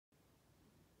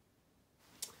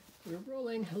We're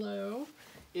rolling. Hello.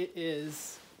 It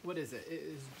is, what is it? It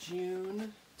is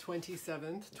June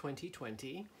 27th,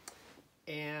 2020.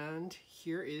 And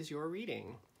here is your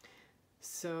reading.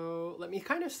 So let me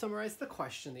kind of summarize the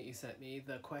question that you sent me.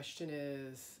 The question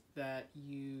is that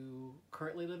you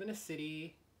currently live in a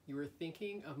city. You were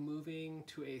thinking of moving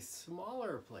to a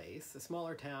smaller place, a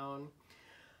smaller town,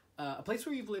 a place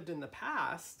where you've lived in the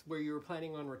past, where you were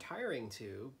planning on retiring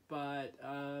to, but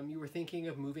you were thinking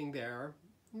of moving there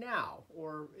now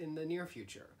or in the near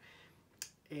future.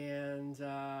 And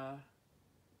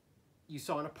you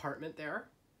saw an apartment there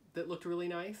that looked really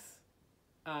nice.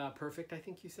 Perfect, I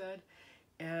think you said.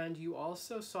 And you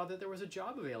also saw that there was a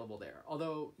job available there.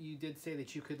 Although you did say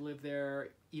that you could live there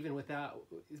even without,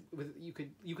 you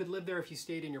could live there if you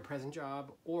stayed in your present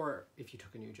job or if you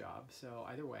took a new job. So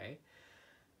either way.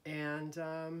 And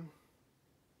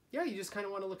yeah, you just kind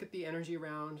of want to look at the energy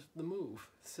around the move.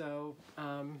 So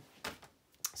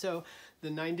so the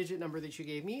 9-digit number that you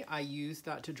gave me, I used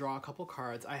that to draw a couple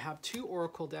cards. I have two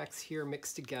oracle decks here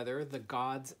mixed together, the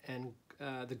Gods and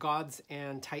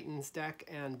Titans deck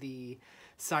and the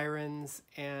Sirens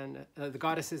and the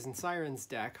Goddesses and Sirens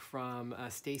deck from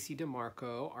Stacey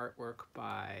DeMarco, artwork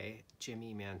by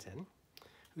Jimmy Manton,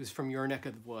 who's from your neck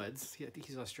of the woods. I think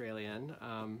he's Australian.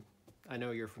 I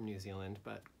know you're from New Zealand,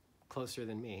 but closer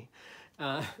than me.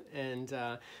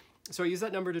 So I use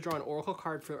that number to draw an oracle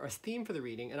card for a theme for the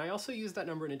reading, and I also use that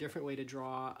number in a different way to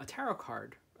draw a tarot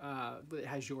card that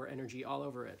has your energy all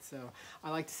over it. So I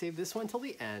like to save this one till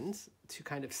the end to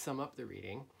kind of sum up the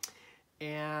reading.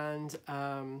 And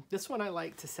this one I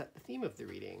like to set the theme of the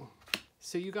reading.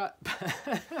 So you got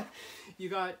you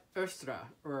got Östra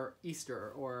or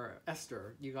Easter or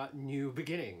Esther. You got new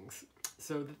beginnings.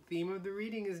 So the theme of the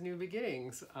reading is new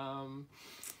beginnings.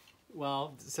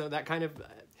 Well, so that kind of.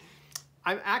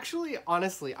 I'm actually,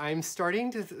 honestly, I'm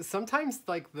starting to, sometimes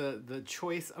like the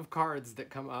choice of cards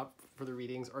that come up for the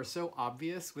readings are so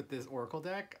obvious with this oracle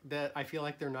deck that I feel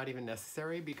like they're not even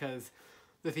necessary, because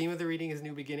the theme of the reading is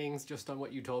new beginnings just on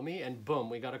what you told me, and boom,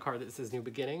 we got a card that says new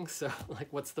beginnings. So like,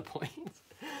 what's the point?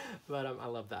 But I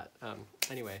love that.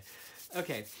 Anyway,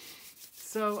 okay.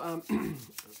 So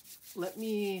let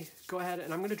me go ahead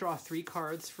and I'm going to draw 3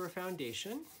 cards for a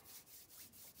foundation.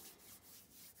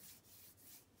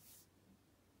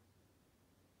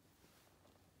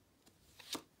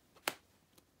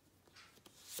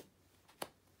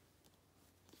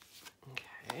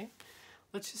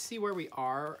 Let's just see where we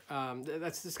are.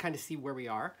 Let's just kind of see where we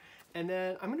are. And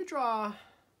then I'm going to draw...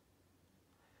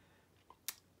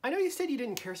 I know you said you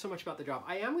didn't care so much about the job.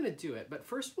 I am going to do it, but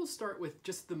first we'll start with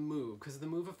just the move, because the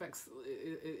move effects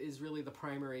is really the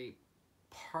primary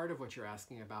part of what you're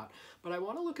asking about. But I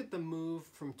want to look at the move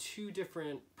from 2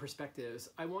 different perspectives.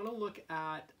 I want to look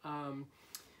at...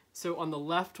 So on the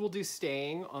left, we'll do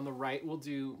staying. On the right, we'll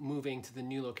do moving to the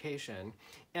new location.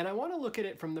 And I want to look at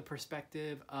it from the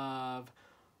perspective of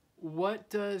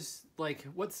what's like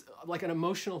an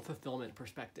emotional fulfillment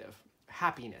perspective.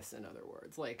 Happiness, in other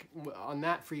words. Like on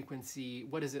that frequency,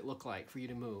 what does it look like for you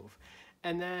to move?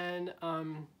 And then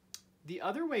the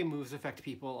other way moves affect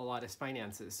people a lot is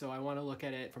finances. So I want to look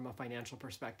at it from a financial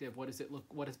perspective. What does it look,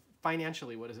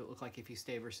 financially, what does it look like if you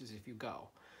stay versus if you go?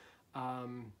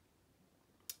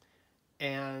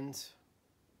 And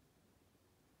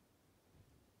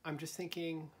I'm just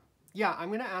thinking, yeah,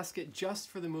 I'm gonna ask it just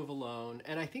for the move alone,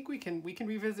 and I think we can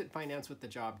revisit finance with the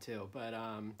job too. But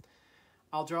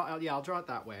I'll draw it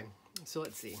that way. So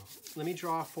let's see. Let me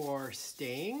draw for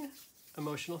staying,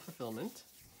 emotional fulfillment.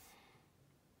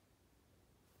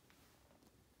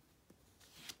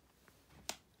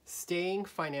 Staying,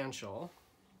 financial.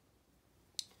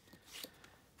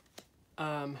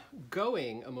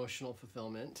 Going, emotional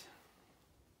fulfillment.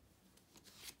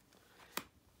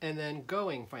 And then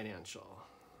going, financial.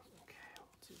 Okay,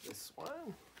 we'll do this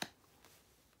one.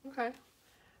 Okay,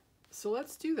 so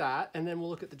let's do that, and then we'll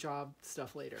look at the job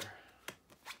stuff later.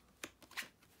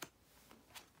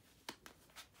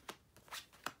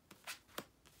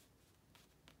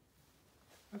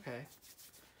 Okay.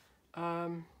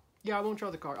 Yeah, I won't draw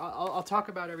the card. I'll talk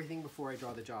about everything before I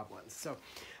draw the job ones. So,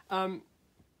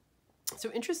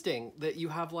 so interesting that you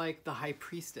have like the High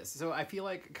Priestess. So I feel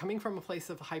like coming from a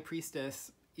place of High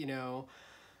Priestess, you know,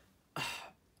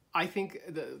 I think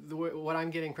what I'm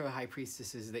getting from a High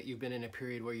Priestess is that you've been in a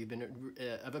period where you've been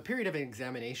of a period of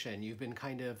examination. You've been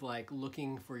kind of like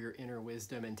looking for your inner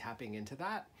wisdom and tapping into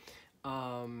that.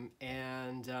 I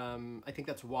think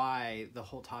that's why the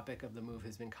whole topic of the move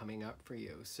has been coming up for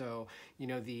you. So, you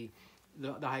know, the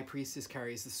High Priestess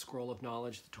carries the scroll of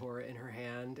knowledge, the Torah, in her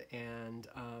hand, and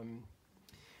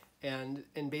And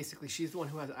basically she's the one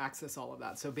who has access to all of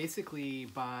that. So basically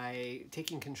by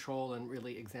taking control and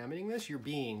really examining this, you're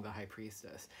being the high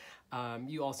priestess.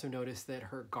 You also notice that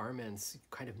her garments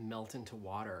kind of melt into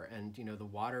water, and you know the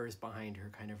water is behind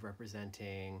her, kind of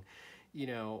representing, you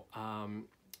know,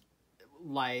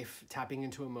 life, tapping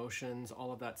into emotions,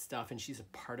 all of that stuff, and she's a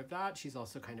part of that. She's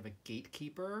also kind of a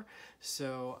gatekeeper.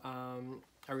 So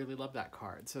I really love that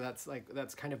card. So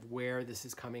that's kind of where this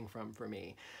is coming from for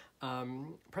me.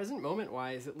 Present moment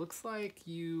wise, it looks like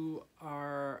you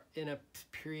are in a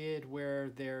period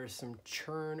where there's some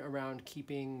churn around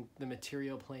keeping the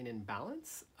material plane in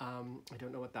balance. I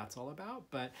don't know what that's all about,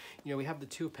 but you know, we have the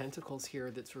Two of Pentacles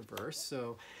here that's reversed.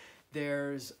 So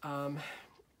there's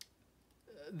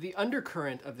the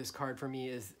undercurrent of this card for me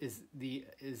is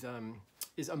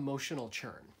emotional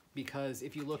churn. Because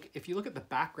if you look at the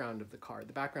background of the card,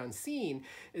 the background scene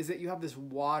is that you have this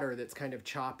water that's kind of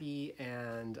choppy,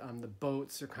 and the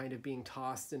boats are kind of being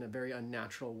tossed in a very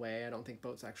unnatural way. I don't think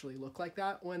boats actually look like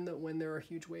that when there are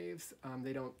huge waves.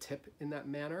 They don't tip in that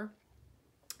manner.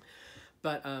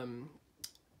 But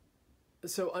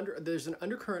there's an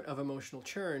undercurrent of emotional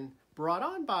churn brought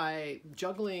on by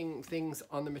juggling things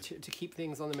on the to keep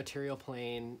things on the material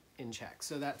plane in check.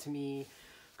 So that to me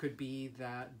could be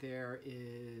that there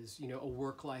is, you know, a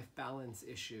work-life balance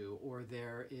issue, or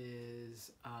there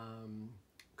is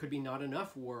could be not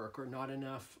enough work, or not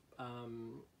enough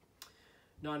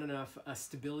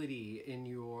stability in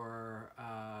your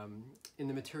in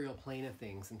the material plane of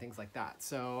things and things like that.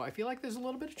 So I feel like there's a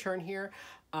little bit of churn here.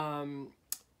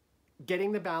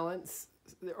 Getting the balance,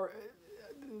 or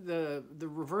the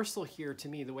reversal here, to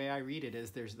me, the way I read it is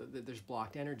there's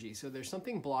blocked energy. So there's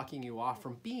something blocking you off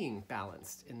from being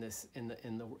balanced in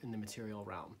the material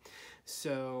realm.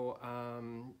 So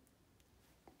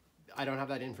I don't have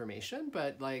that information,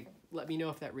 but like, let me know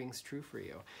if that rings true for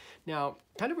you. Now,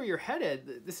 kind of where you're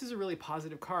headed, this is a really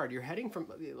positive card. You're heading from,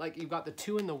 like, you've got the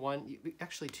 2 and the 1,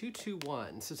 actually 2, 2,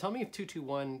 1. So tell me if 2, 2,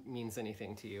 1 means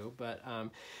anything to you, but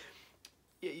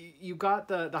you got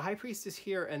the High Priestess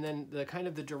here, and then the kind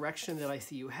of the direction that I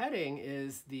see you heading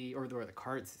is or the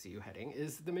cards see you heading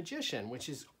is the Magician, which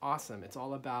is awesome. It's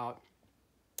all about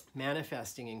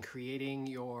manifesting and creating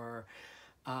your,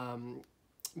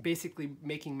 basically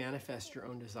making manifest your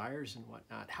own desires and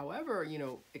whatnot. However, you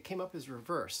know, it came up as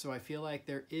reverse. So I feel like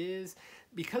there is,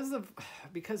 because of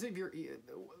your,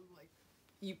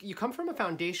 you come from a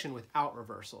foundation without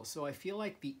reversal. So I feel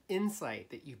like the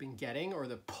insight that you've been getting, or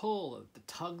the pull, the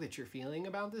tug that you're feeling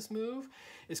about this move,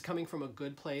 is coming from a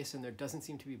good place, and there doesn't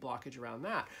seem to be blockage around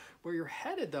that. Where you're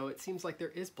headed, though, it seems like there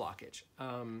is blockage.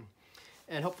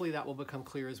 And hopefully that will become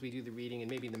clear as we do the reading, and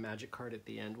maybe the magic card at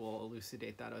the end will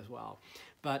elucidate that as well.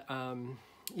 But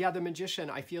yeah, the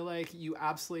Magician, I feel like you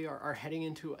absolutely are heading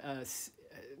into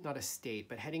not a state,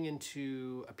 but heading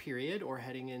into a period, or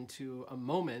heading into a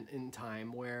moment in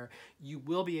time where you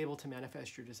will be able to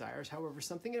manifest your desires. However,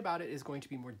 something about it is going to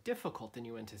be more difficult than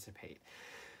you anticipate.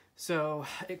 So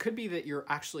it could be that you're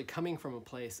actually coming from a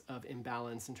place of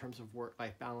imbalance in terms of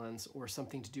work-life balance, or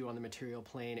something to do on the material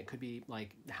plane. It could be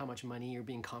like how much money you're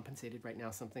being compensated right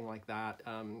now, something like that,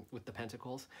 with the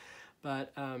Pentacles.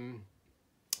 But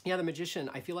yeah, the Magician,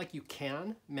 I feel like you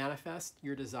can manifest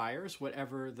your desires,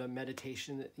 whatever the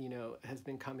meditation that, you know, has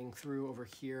been coming through over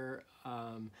here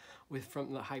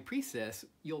from the High Priestess.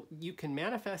 You can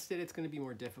manifest it. It's going to be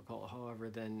more difficult,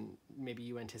 however, than maybe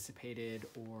you anticipated,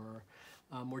 or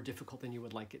more difficult than you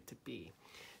would like it to be.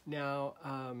 Now,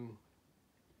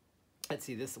 let's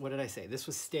see, what did I say? This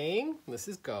was staying, this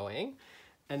is going.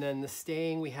 And then the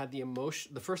staying, we had the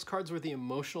emotion. The first cards were the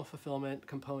emotional fulfillment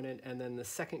component, and then the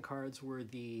second cards were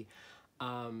the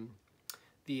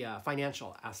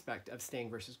financial aspect of staying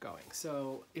versus going.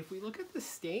 So if we look at the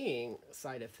staying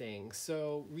side of things,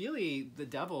 so really the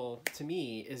Devil, to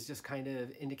me, is just kind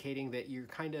of indicating that you're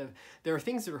there are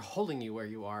things that are holding you where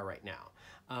you are right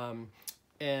now.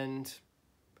 And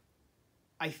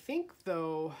I think,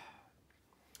 though,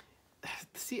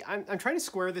 see, I'm trying to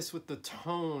square this with the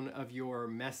tone of your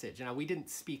message. Now, we didn't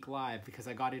speak live because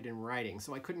I got it in writing,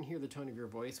 so I couldn't hear the tone of your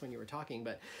voice when you were talking.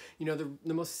 But, you know,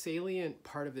 the most salient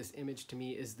part of this image to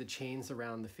me is the chains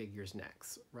around the figures'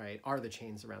 necks, right? Are the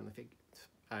chains around the figures?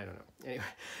 I don't know. Anyway,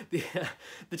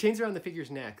 the chains around the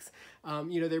figures' necks,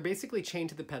 you know, they're basically chained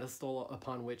to the pedestal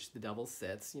upon which the Devil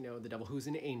sits, you know, the Devil, who's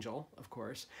an angel, of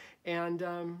course. And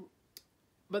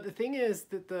but the thing is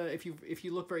that if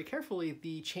you look very carefully,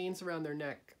 the chains around their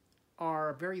neck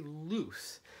are very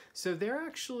loose. So they're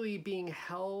actually being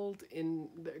held in,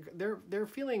 they're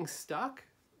feeling stuck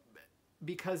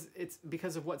because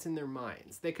of what's in their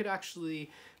minds. They could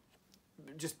actually,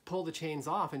 just pull the chains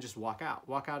off and just walk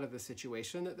out of the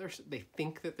situation that they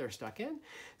think that they're stuck in.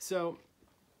 So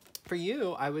for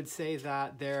you, I would say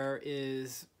that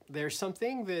there's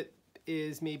something that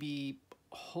is maybe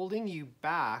holding you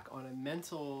back on a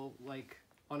mental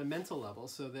level,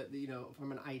 so that, you know,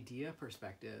 from an idea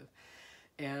perspective,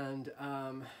 and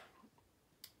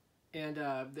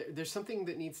there's something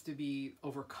that needs to be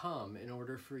overcome in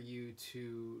order for you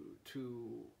to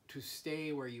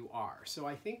stay where you are. So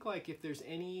I think, like, if there's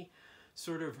any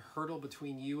sort of hurdle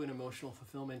between you and emotional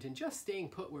fulfillment and just staying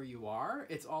put where you are,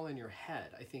 it's all in your head,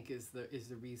 I think, is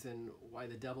the reason why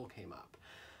the devil came up.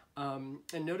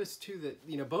 And notice too that,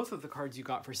 you know, both of the cards you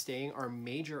got for staying are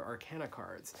major arcana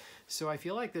cards. So I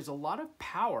feel like there's a lot of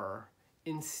power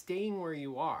in staying where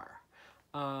you are.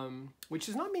 Which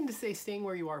does not mean to say staying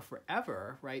where you are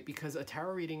forever, right? Because a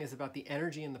tarot reading is about the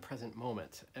energy in the present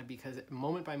moment, because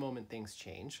moment by moment things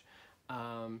change.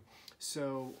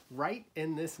 So right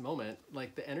in this moment,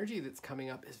 like, the energy that's coming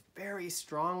up is very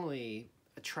strongly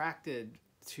attracted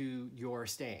to your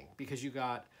staying, because you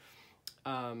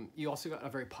also got a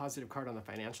very positive card on the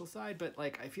financial side, but,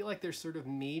 like, I feel like there's sort of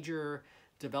major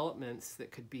developments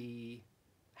that could be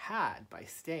had by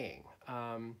staying.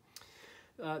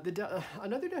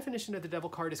 Another definition of the devil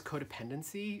card is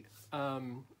codependency.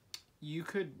 You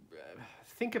could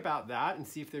think about that and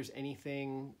see if there's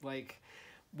anything, like,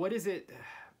 what is it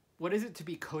to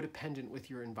be codependent with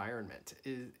your environment?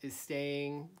 Is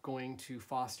staying going to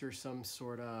foster some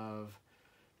sort of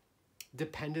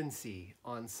dependency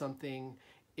on something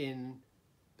in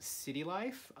city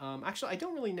life? Actually, I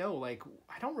don't really know, like,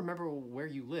 I don't remember where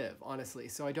you live, honestly,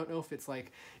 so I don't know if it's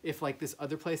like, this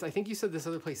other place, I think you said this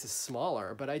other place is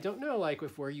smaller, but I don't know, like,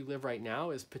 if where you live right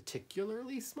now is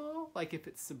particularly small, like if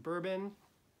it's suburban,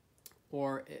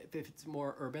 or if it's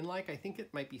more urban-like. I think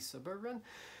it might be suburban,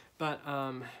 but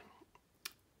now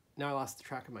I lost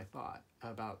track of my thought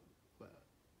about,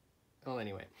 well,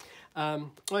 anyway.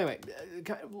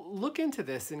 Look into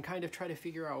this and kind of try to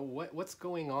figure out what's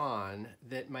going on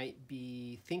that might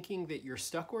be thinking that you're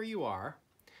stuck where you are,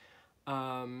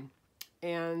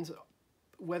 and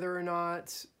whether or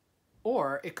not,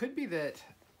 or it could be that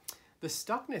the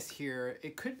stuckness here,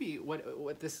 it could be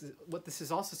what this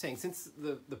is also saying, since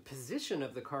the position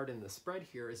of the card in the spread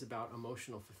here is about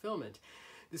emotional fulfillment.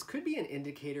 This could be an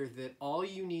indicator that all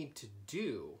you need to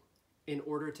do in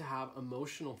order to have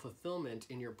emotional fulfillment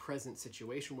in your present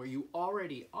situation, where you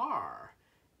already are,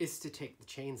 is to take the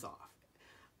chains off.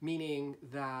 Meaning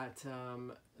that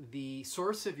the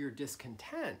source of your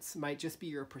discontents might just be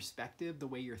your perspective, the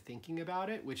way you're thinking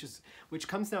about it, which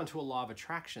comes down to a law of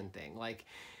attraction thing. Like,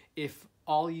 if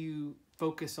all you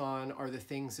focus on are the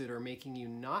things that are making you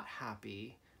not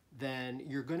happy, then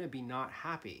you're going to be not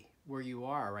happy where you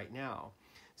are right now.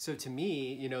 So to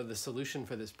me, you know, the solution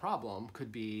for this problem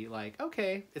could be like,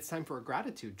 okay, it's time for a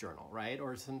gratitude journal, right?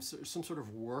 Or some sort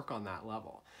of work on that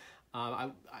level.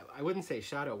 I wouldn't say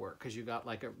shadow work, because you got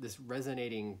like this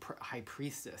resonating high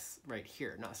priestess right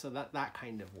here. Not so that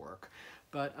kind of work,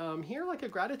 but here, like a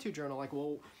gratitude journal, like,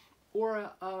 well,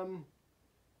 or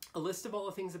a list of all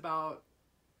the things about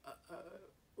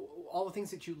all the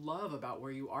things that you love about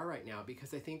where you are right now,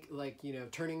 because I think, like, you know,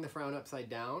 turning the frown upside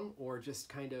down, or just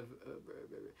kind of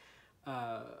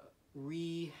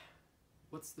refocusing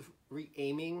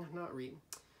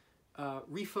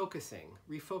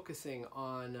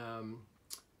on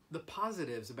the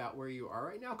positives about where you are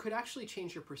right now could actually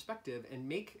change your perspective and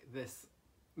make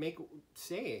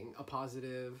staying a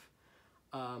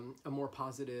more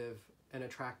positive and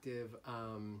attractive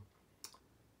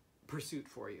pursuit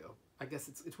for you. I guess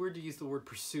it's weird to use the word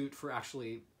pursuit for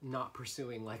actually not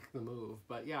pursuing, like, the move.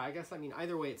 But yeah, I guess, I mean,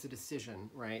 either way, it's a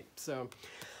decision, right? So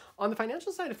on the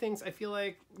financial side of things, I feel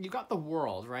like you got the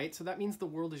world, right? So that means the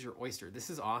world is your oyster.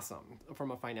 This is awesome from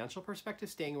a financial perspective,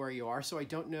 staying where you are. So I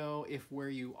don't know if where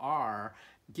you are,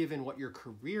 given what your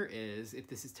career is, if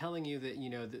this is telling you that, you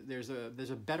know, that there's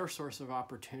a better source of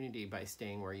opportunity by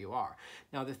staying where you are.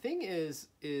 Now the thing is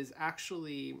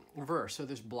actually reverse. So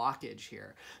there's blockage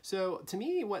here. So to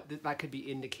me, what that could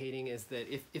be indicating is that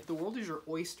if the world is your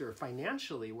oyster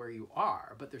financially where you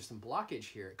are, but there's some blockage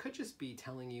here, it could just be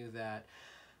telling you that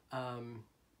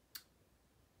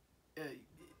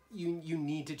you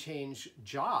need to change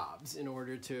jobs in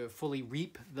order to fully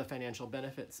reap the financial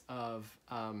benefits of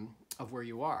where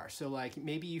you are. So, like,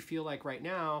 maybe you feel like right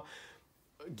now,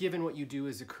 given what you do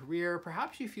as a career,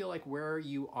 perhaps you feel like where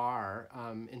you are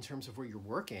in terms of where you're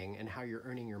working and how you're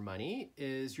earning your money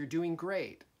is you're doing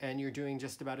great and you're doing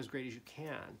just about as great as you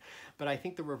can. But I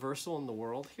think the reversal in the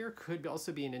world here could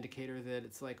also be an indicator that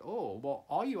it's like, oh, well,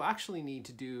 all you actually need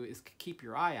to do is keep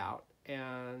your eye out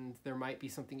and there might be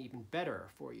something even better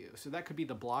for you. So that could be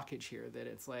the blockage here, that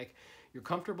it's like you're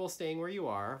comfortable staying where you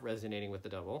are, resonating with the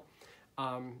devil,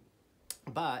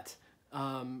 but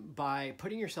by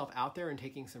putting yourself out there and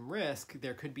taking some risk,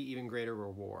 there could be even greater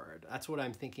reward. That's what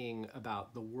I'm thinking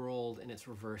about the world in its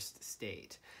reversed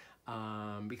state.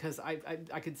 Because I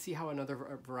could see how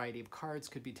another variety of cards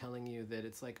could be telling you that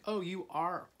it's like, oh, you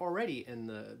are already in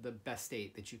the best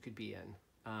state that you could be in.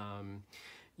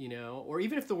 You know, or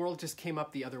even if the world just came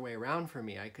up the other way around for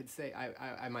me, I could say,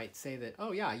 I might say that,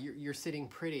 oh yeah, you're sitting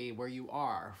pretty where you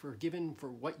are. For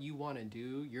what you want to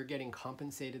do, you're getting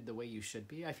compensated the way you should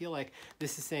be. I feel like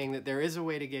this is saying that there is a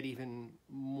way to get even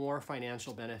more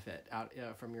financial benefit out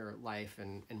from your life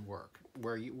and work,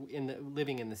 where you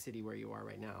living in the city where you are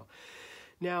right now.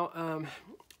 Now,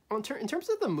 in terms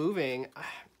of the moving,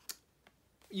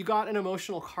 you got an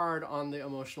emotional card on the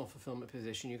emotional fulfillment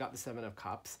position. You got the Seven of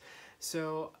Cups.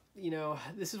 So, you know,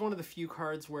 this is one of the few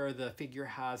cards where the figure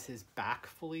has his back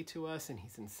fully to us and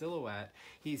he's in silhouette.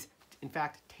 He's, in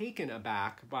fact, taken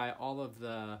aback by all of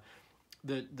the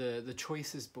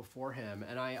choices before him.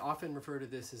 And I often refer to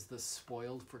this as the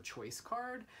spoiled for choice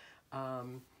card.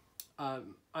 I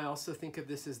also think of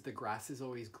this as the grass is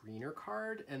always greener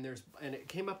card, and it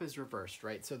came up as reversed,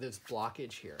 right? So there's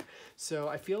blockage here. So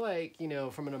I feel like, you know,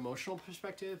 from an emotional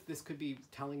perspective, this could be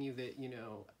telling you that, you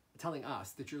know, telling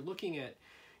us that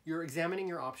you're examining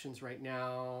your options right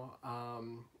now.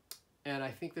 And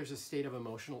I think there's a state of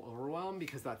emotional overwhelm,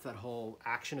 because that's that whole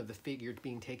action of the figure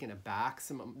being taken aback.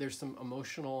 There's some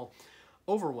emotional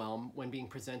overwhelm when being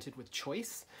presented with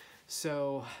choice.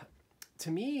 So to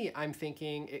me, I'm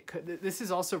thinking this is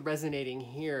also resonating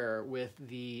here with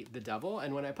the devil.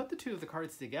 And when I put the two of the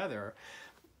cards together,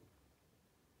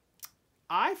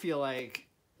 I feel like,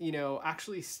 you know,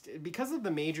 actually because of the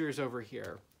majors over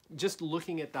here, just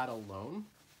looking at that alone,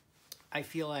 I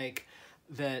feel like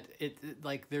that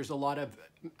like there's a lot of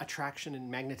attraction and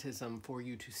magnetism for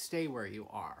you to stay where you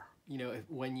are. You know,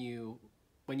 when you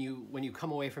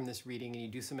come away from this reading and you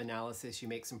do some analysis, you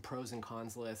make some pros and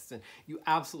cons lists, and you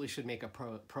absolutely should make a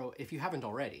pro if you haven't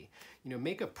already. You know,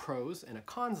 make a pros and a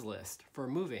cons list for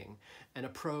moving, and a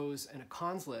pros and a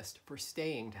cons list for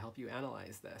staying, to help you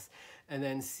analyze this. And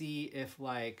then see if,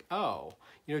 like, oh,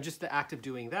 you know, just the act of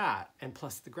doing that, and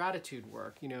plus the gratitude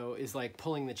work, you know, is like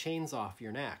pulling the chains off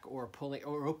your neck, or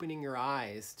opening your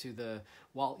eyes to the,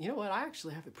 well, you know what, I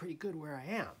actually have it pretty good where I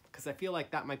am, because I feel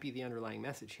like that might be the underlying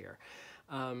message here.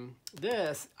 I'm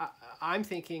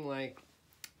thinking like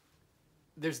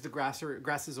there's the grass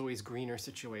is always greener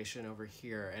situation over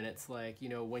here. And it's like, you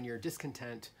know, when you're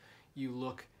discontent, you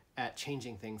look at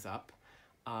changing things up.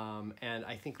 And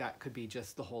I think that could be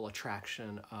just the whole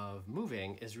attraction of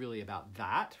moving is really about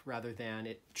that, rather than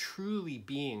it truly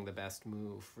being the best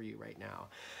move for you right now.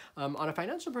 On a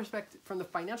financial perspective, from the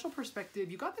financial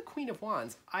perspective, you got the Queen of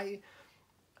Wands.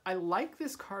 I like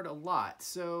this card a lot.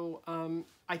 So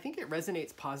I think it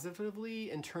resonates positively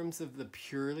in terms of the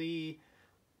pure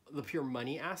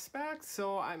money aspect.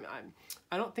 So I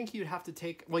don't think you'd have to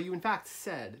take, well, you in fact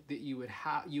said that you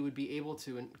would be able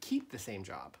to keep the same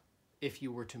job if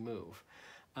you were to move.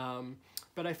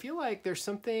 But I feel like there's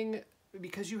something,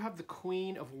 because you have the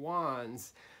Queen of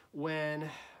Wands, when,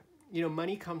 you know,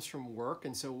 money comes from work.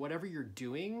 And so whatever you're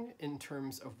doing in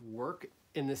terms of work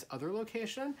in this other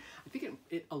location, I think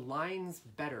it aligns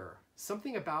better.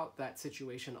 Something about that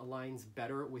situation aligns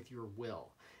better with your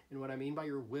will. And what I mean by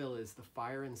your will is the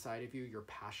fire inside of you, your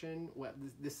passion. What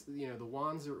this, you know, the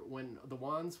wands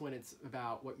when it's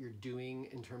about what you're doing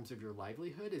in terms of your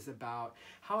livelihood, is about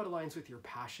how it aligns with your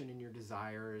passion and your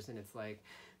desires. And it's like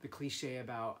the cliche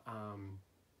about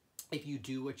if you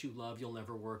do what you love, you'll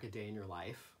never work a day in your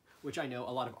life. Which I know a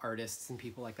lot of artists and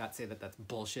people like that say that that's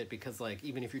bullshit, because like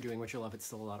even if you're doing what you love, it's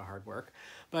still a lot of hard work.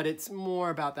 But it's more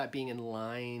about that being in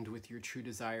line with your true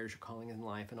desires, your calling in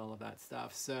life, and all of that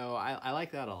stuff. So I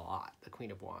like that a lot, the Queen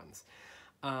of Wands.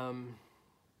 I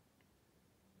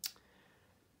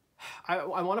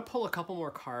want to pull a couple more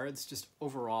cards just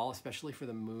overall, especially for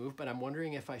the move, but I'm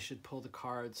wondering if I should pull the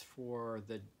cards for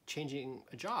the changing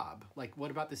a job. Like,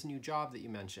 what about this new job that you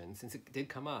mentioned, since it did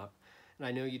come up? And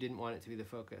I know you didn't want it to be the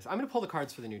focus. I'm going to pull the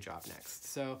cards for the new job next.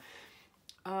 So,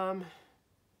 I'm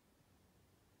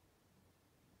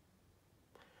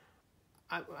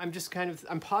just kind of,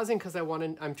 I'm pausing because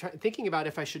I'm thinking about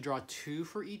if I should draw 2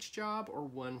 for each job or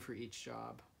 1 for each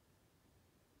job.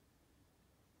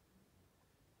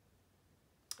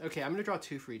 Okay, I'm going to draw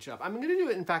 2 for each job. I'm going to do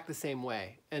it, in fact, the same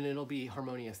way, and it'll be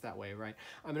harmonious that way, right?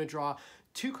 I'm going to draw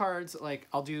 2 cards, like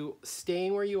I'll do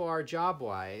staying where you are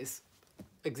job-wise,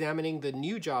 examining the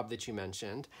new job that you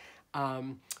mentioned,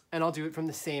 and I'll do it from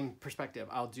the same perspective.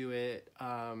 I'll do it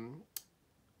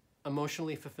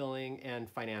emotionally fulfilling and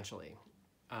financially.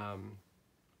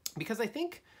 Because I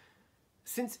think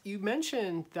since you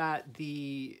mentioned that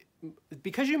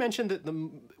because you mentioned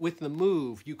that with the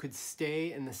move, you could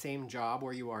stay in the same job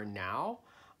where you are now.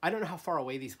 I don't know how far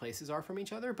away these places are from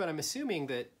each other, but I'm assuming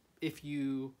that if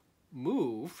you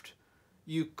moved,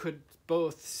 you could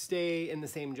both stay in the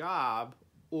same job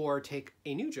or take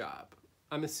a new job.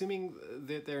 I'm assuming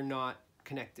that they're not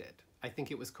connected. I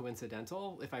think it was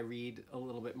coincidental if I read a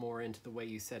little bit more into the way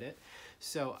you said it.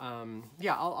 So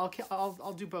yeah,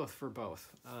 I'll do both for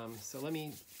both. So let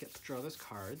me draw those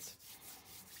cards.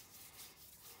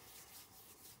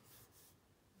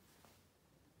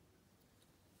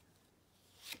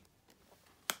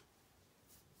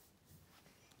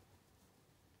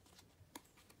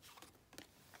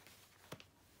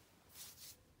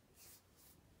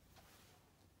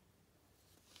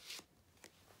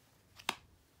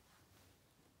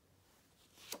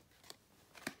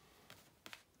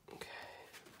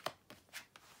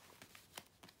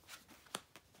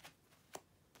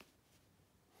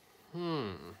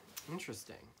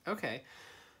 Interesting. Okay.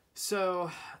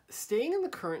 So staying in the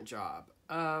current job,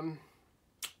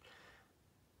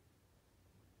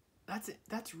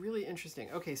 that's really interesting.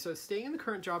 Okay, so staying in the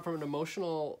current job from an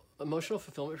emotional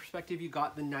fulfillment perspective, you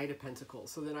got the Knight of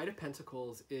Pentacles. So the Knight of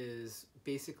Pentacles is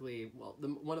basically, well,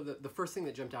 one of the first thing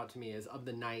that jumped out to me is of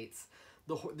the knights,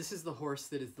 this is the horse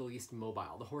that is the least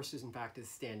mobile. The horse is in fact is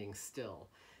standing still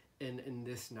in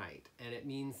this knight, and it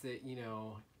means that, you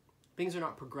know, things are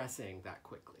not progressing that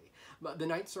quickly. But the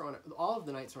knights are all of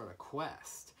the knights are on a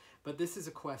quest, but this is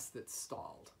a quest that's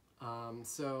stalled.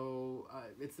 So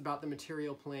it's about the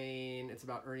material plane, it's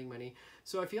about earning money.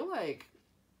 So I feel like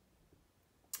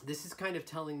this is kind of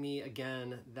telling me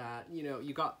again that, you know,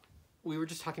 we were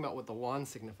just talking about what the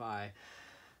wands signify.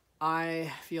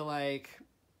 I feel like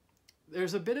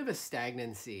there's a bit of a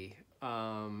stagnancy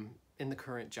in the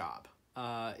current job.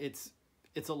 It's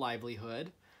a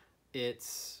livelihood.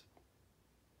 It's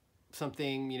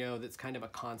something, you know, that's kind of a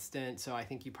constant. So I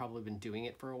think you've probably been doing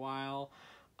it for a while.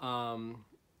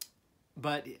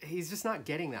 But he's just not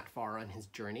getting that far on his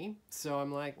journey. So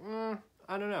I'm like,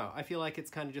 I don't know. I feel like it's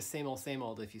kind of just same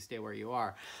old if you stay where you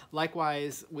are.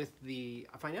 Likewise, with the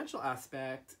financial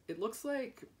aspect, it looks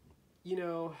like, you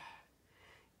know,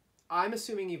 I'm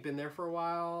assuming you've been there for a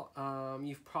while.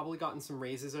 You've probably gotten some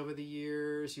raises over the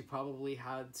years. You've probably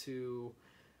had to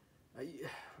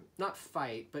not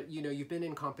fight, but, you know, you've been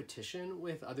in competition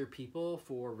with other people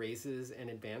for raises and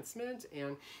advancement,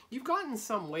 and you've gotten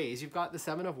some ways. You've got the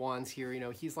Seven of Wands here. You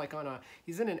know, he's like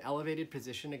he's in an elevated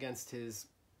position against his,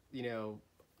 you know,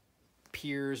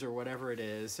 peers or whatever it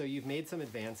is. So you've made some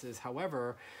advances.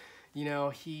 However, you know,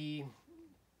 he's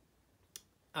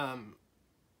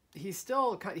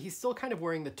still kind of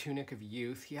wearing the tunic of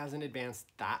youth. He hasn't advanced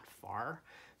that far.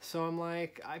 So I'm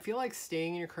like, I feel like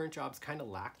staying in your current job is kind of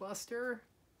lackluster.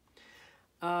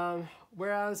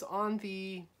 Whereas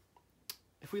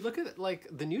if we look at like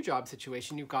the new job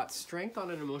situation, you've got strength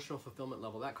on an emotional fulfillment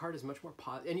level. That card is much more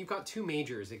positive, and you've got two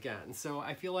majors again. So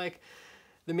I feel like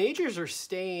the majors are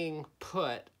staying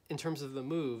put in terms of the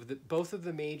move. That both of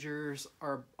the majors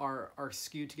are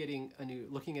skewed to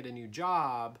looking at a new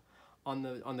job on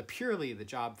the purely the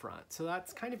job front. So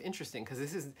that's kind of interesting, because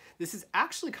this is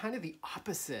actually kind of the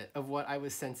opposite of what I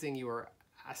was sensing you were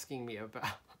asking me about,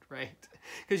 right?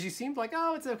 Because you seemed like,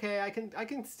 oh, it's okay, I can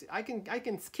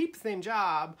keep the same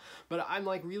job, but I'm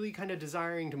like really kind of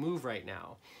desiring to move right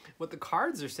now. What the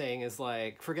cards are saying is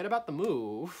like, forget about the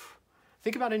move,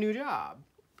 think about a new job.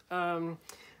 So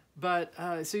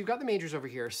you've got the majors over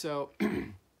here. So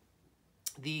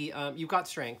you've got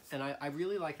strength, and I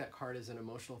really like that card as an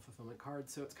emotional fulfillment card.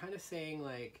 So it's kind of saying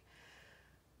like,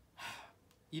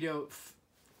 you know,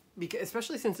 because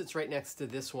especially since it's right next to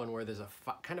this one where there's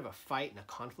kind of a fight and a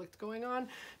conflict going on.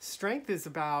 Strength is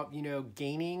about, you know,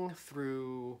 gaining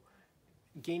through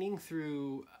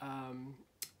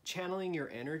channeling your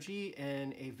energy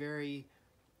in a very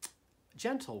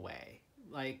gentle way,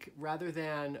 like rather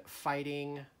than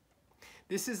fighting.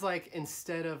 This is like,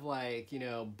 instead of like, you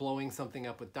know, blowing something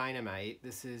up with dynamite,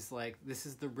 this is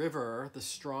the river, the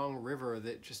strong river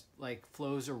that just like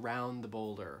flows around the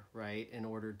boulder, right, in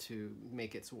order to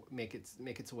make its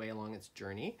way along its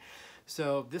journey.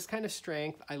 So this kind of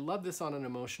strength, I love this on an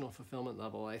emotional fulfillment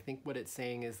level. I think what it's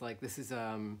saying is like, this is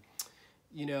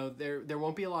you know, there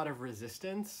won't be a lot of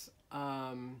resistance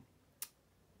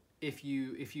if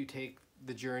you take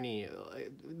the journey.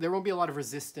 There won't be a lot of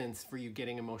resistance for you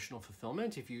getting emotional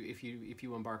fulfillment if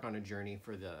you embark on a journey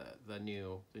for the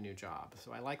new job.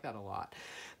 So I like that a lot.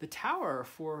 The Tower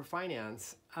for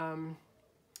finance.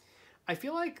 I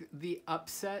feel like the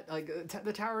upset, like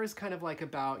the Tower is kind of like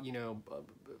about, you know,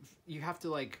 you have to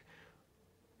like,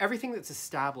 everything that's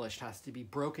established has to be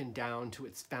broken down to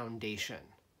its foundation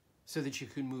so that you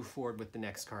can move forward with the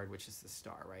next card, which is the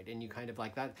Star, right? And you kind of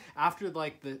like that, after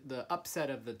like the upset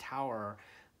of the Tower,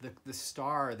 the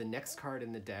Star, the next card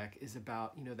in the deck is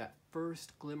about, you know, that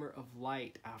first glimmer of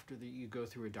light after you go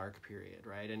through a dark period,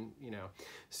 right? And, you know,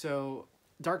 so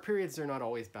dark periods are not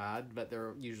always bad, but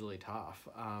they're usually tough.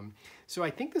 So I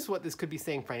think what this could be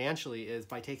saying financially is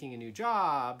by taking a new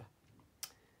job,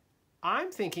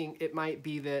 I'm thinking it might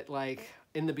be that like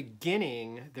in the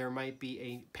beginning, there might be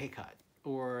a pay cut,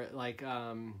 or like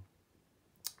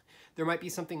there might be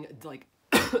something like,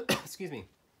 excuse me,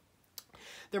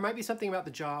 there might be something about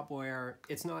the job where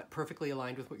it's not perfectly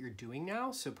aligned with what you're doing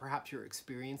now. So perhaps your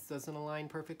experience doesn't align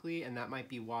perfectly, and that might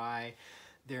be why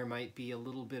there might be a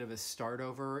little bit of a start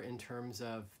over in terms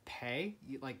of pay.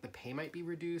 Like the pay might be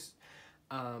reduced,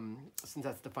 since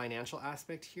that's the financial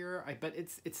aspect here. But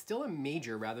it's still a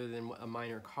major rather than a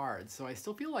minor card. So I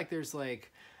still feel like there's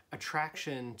like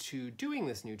attraction to doing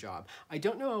this new job. I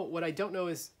don't know, what I don't know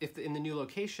is if in the new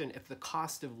location, if the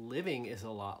cost of living is a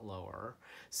lot lower,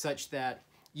 such that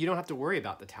you don't have to worry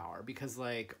about the Tower, because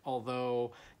like,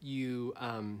 although you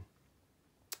might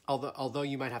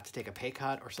have to take a pay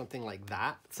cut or something like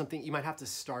that, something you might have to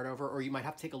start over, or you might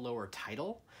have to take a lower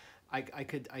title. I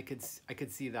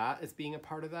could see that as being a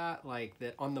part of that, like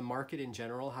that on the market in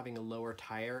general, having a lower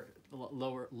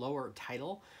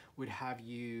title would have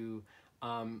you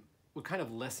would kind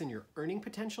of lessen your earning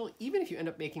potential, even if you end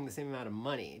up making the same amount of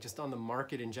money. Just on the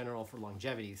market in general, for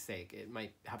longevity's sake, it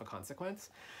might have a consequence.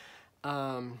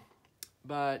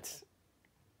 But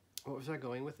what was I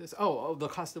going with this? Oh, the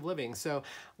cost of living. So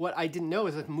what I didn't know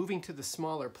is like moving to the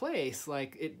smaller place,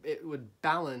 like it would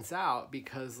balance out,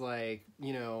 because like,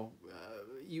 you know,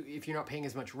 if you're not paying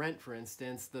as much rent, for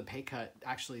instance, the pay cut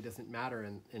actually doesn't matter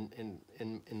in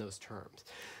those terms.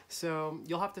 So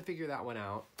you'll have to figure that one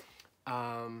out.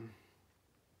 I'm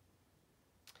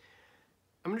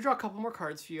going to draw a couple more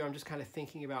cards for you. I'm just kind of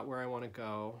thinking about where I want to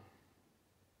go.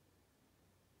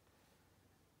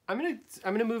 I'm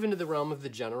gonna move into the realm of the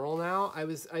general now. I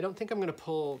don't think I'm gonna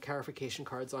pull clarification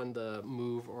cards on the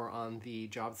move or on the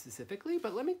job specifically, but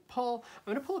I'm gonna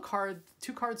pull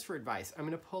two cards for advice. I'm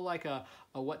gonna pull like a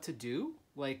what to do,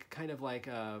 like kind of like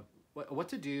a what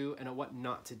to do and a what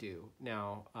not to do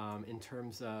now, in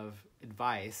terms of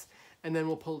advice, and then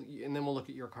we'll look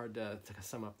at your card to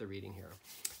sum up the reading here.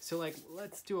 So like,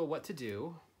 let's do a what to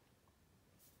do.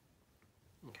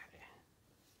 Okay.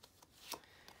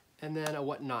 And then a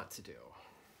what not to do.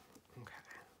 Okay.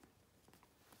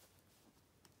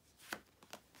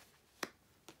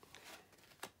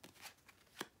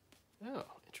 Oh,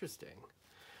 interesting.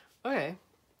 Okay.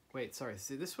 Wait, sorry.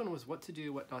 See, this one was what to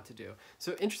do, what not to do.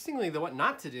 So interestingly, the what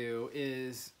not to do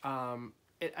is,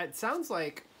 it sounds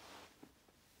like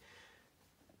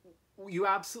you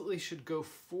absolutely should go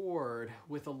forward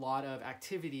with a lot of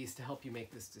activities to help you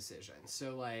make this decision.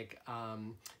 So like,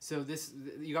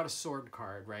 you got a sword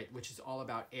card, right? Which is all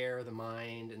about air, the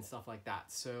mind, and stuff like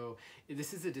that. So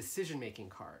this is a decision-making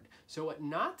card. So what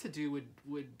not to do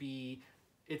would be,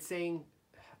 it's saying,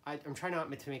 I'm trying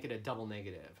not to make it a double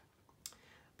negative.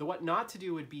 The what not to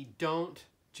do would be, don't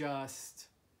just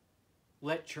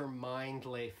let your mind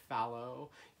lay fallow.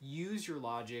 Use your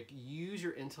logic, use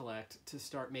your intellect to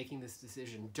start making this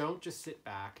decision. Don't just sit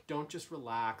back, don't just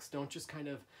relax, don't just kind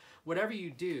of, whatever you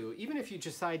do, even if you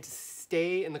decide to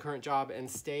stay in the current job and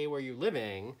stay where you're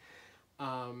living,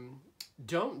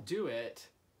 don't do it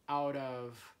out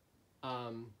of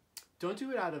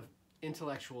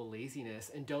intellectual laziness,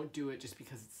 and don't do it just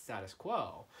because it's status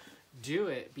quo. Do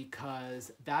it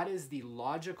because that is the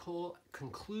logical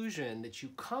conclusion that you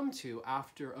come to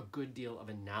after a good deal of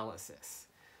analysis.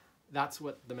 That's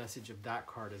what the message of that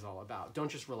card is all about.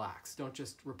 Don't just relax. Don't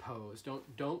just repose.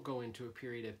 Don't go into a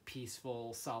period of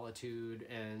peaceful solitude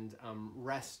and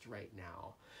rest right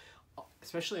now,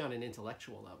 especially on an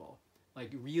intellectual level.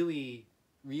 Like really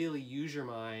use your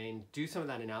mind, do some of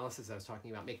that analysis I was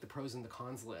talking about, make the pros and the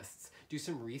cons lists, do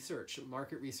some research,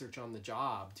 market research on the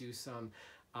job, do some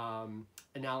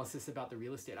analysis about the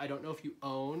real estate. I don't know if you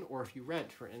own or if you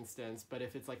rent, for instance, but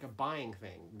if it's like a buying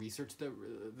thing, research the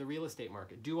real estate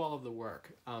market, do all of the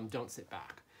work, don't sit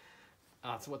back.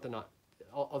 That's what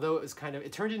although it was kind of,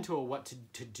 it turned into a what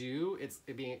to do, it's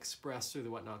being expressed through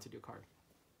the what not to do card.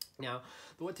 Now,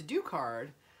 the what to do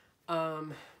card,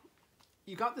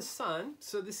 you got the Sun,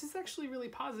 so this is actually really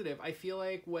positive. I feel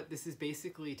like what this is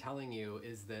basically telling you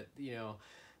is that, you know,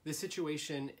 this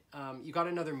situation, you got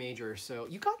another major, so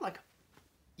you got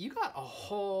a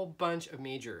whole bunch of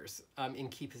majors in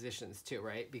key positions too,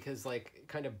 right? Because like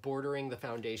kind of bordering the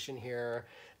foundation here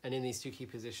and in these two key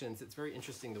positions, it's very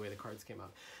interesting the way the cards came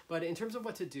out. But in terms of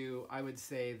what to do, I would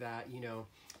say that, you know,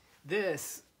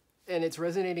 this, and it's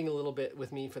resonating a little bit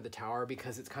with me for the Tower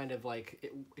because it's kind of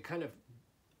like,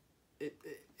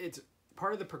 it's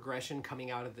part of the progression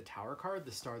coming out of the Tower card,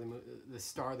 the star, the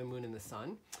moon, and the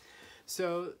sun.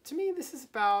 So to me, this is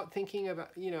about thinking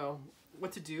about, you know,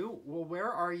 what to do. Well,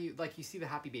 where are you? Like you see the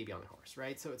happy baby on the horse,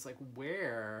 right? So it's like,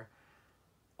 where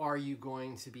are you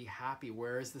going to be happy?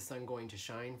 Where is the sun going to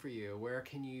shine for you? Where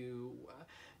can you,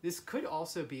 this could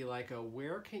also be like a,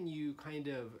 where can you kind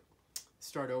of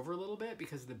start over a little bit,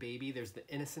 because the baby, there's the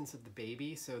innocence of the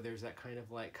baby. So there's that kind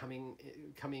of like coming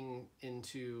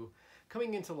into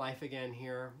life again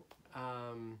here.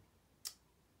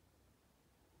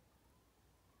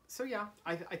 So yeah,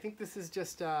 I think this is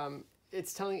just,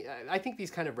 it's telling, I think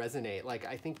these kind of resonate. Like,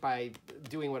 I think by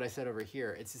doing what I said over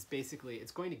here, it's just basically,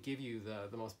 it's going to give you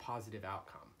the most positive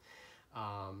outcome.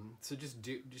 So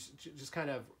just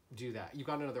kind of do that. You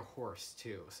got another horse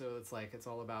too. So it's like, it's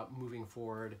all about moving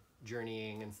forward,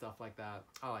 journeying and stuff like that.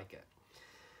 I like it.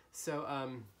 So,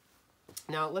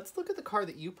 now let's look at the card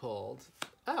that you pulled.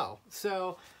 Oh,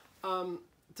 so,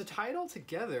 to tie it all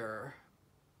together,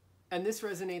 and this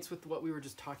resonates with what we were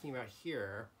just talking about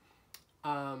here,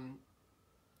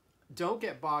 don't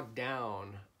get bogged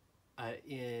down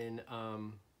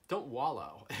don't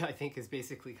wallow, I think is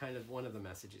basically kind of one of the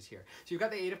messages here. So you've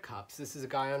got the Eight of Cups. This is a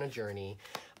guy on a journey.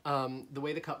 The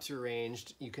way the cups are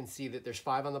arranged, you can see that there's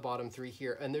 5 on the bottom, 3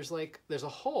 here, and there's a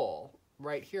hole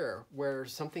right here where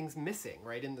something's missing,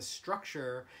 right? In the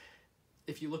structure,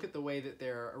 if you look at the way that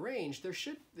they're arranged,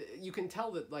 you can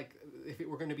tell that, like, if it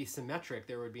were going to be symmetric,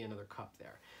 there would be another cup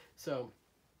there. So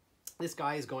this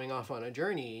guy is going off on a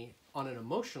journey on an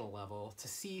emotional level to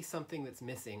see something that's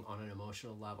missing on an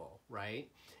emotional level,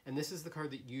 right? And this is the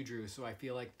card that you drew, so I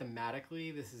feel like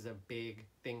thematically this is a big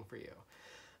thing for you.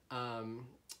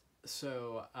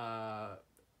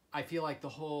 I feel like the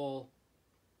whole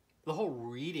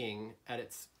reading at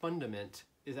its fundament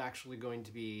is actually going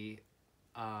to be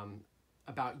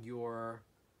about your,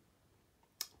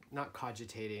 not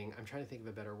cogitating, I'm trying to think of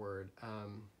a better word.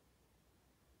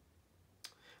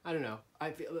 I don't know.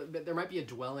 I feel that there might be a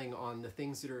dwelling on the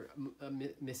things that are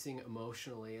missing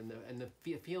emotionally, and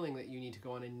the feeling that you need to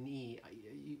go on the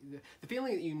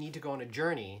feeling that you need to go on a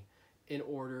journey in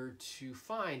order to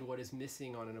find what is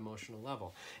missing on an emotional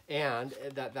level, and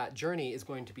that journey is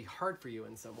going to be hard for you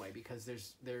in some way, because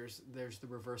there's the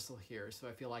reversal here. So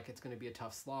I feel like it's going to be a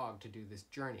tough slog to do this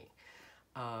journey.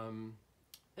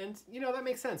 And, you know, that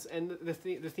makes sense. And the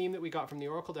theme that we got from the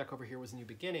Oracle deck over here was new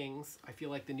beginnings. I feel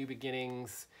like the new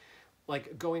beginnings,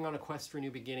 like going on a quest for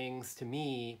new beginnings, to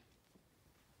me,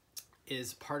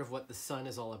 is part of what the Sun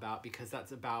is all about, because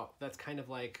that's kind of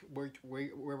like where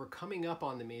we're coming up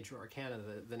on the major arcana,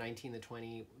 the 19, the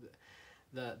 20,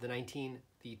 the 19,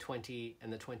 the 20,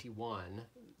 and the 21.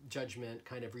 Judgment,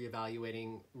 kind of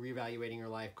reevaluating your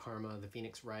life, karma, the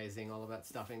phoenix rising, all of that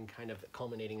stuff, and kind of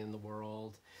culminating in the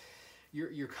world.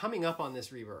 You're coming up on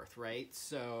this rebirth, right?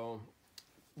 So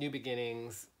new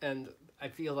beginnings, and I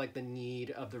feel like the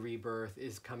need of the rebirth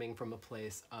is coming from a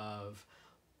place of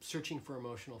searching for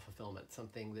emotional fulfillment,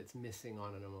 something that's missing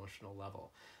on an emotional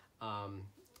level.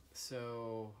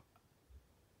 So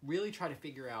really try to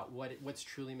figure out what's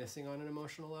truly missing on an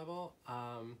emotional level,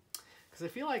 because I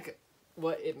feel like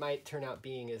what it might turn out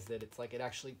being is that it's like it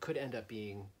actually could end up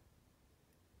being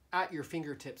at your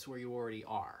fingertips where you already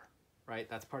are. Right?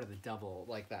 That's part of the devil,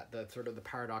 like that, the sort of the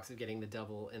paradox of getting the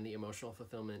devil in the emotional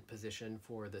fulfillment position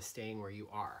for the staying where you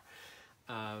are.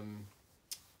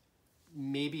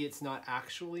 Maybe it's not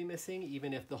actually missing,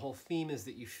 even if the whole theme is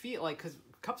that you feel like, because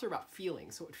cups are about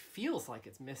feeling, so it feels like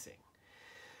it's missing.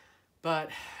 But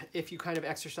if you kind of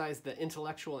exercise the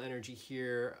intellectual energy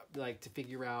here, like to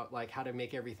figure out like how to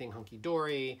make everything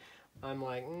hunky-dory, I'm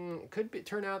like, it could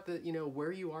turn out that, you know,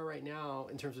 where you are right now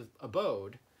in terms of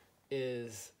abode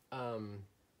is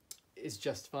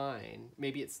just fine.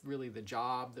 Maybe it's really the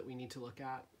job that we need to look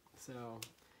at. So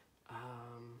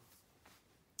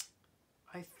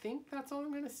I think that's all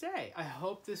I'm going to say. I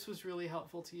hope this was really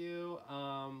helpful to you.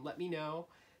 Let me know,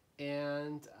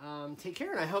 and take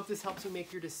care. And I hope this helps you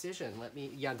make your decision.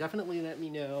 Definitely let me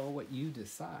know what you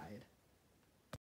decide.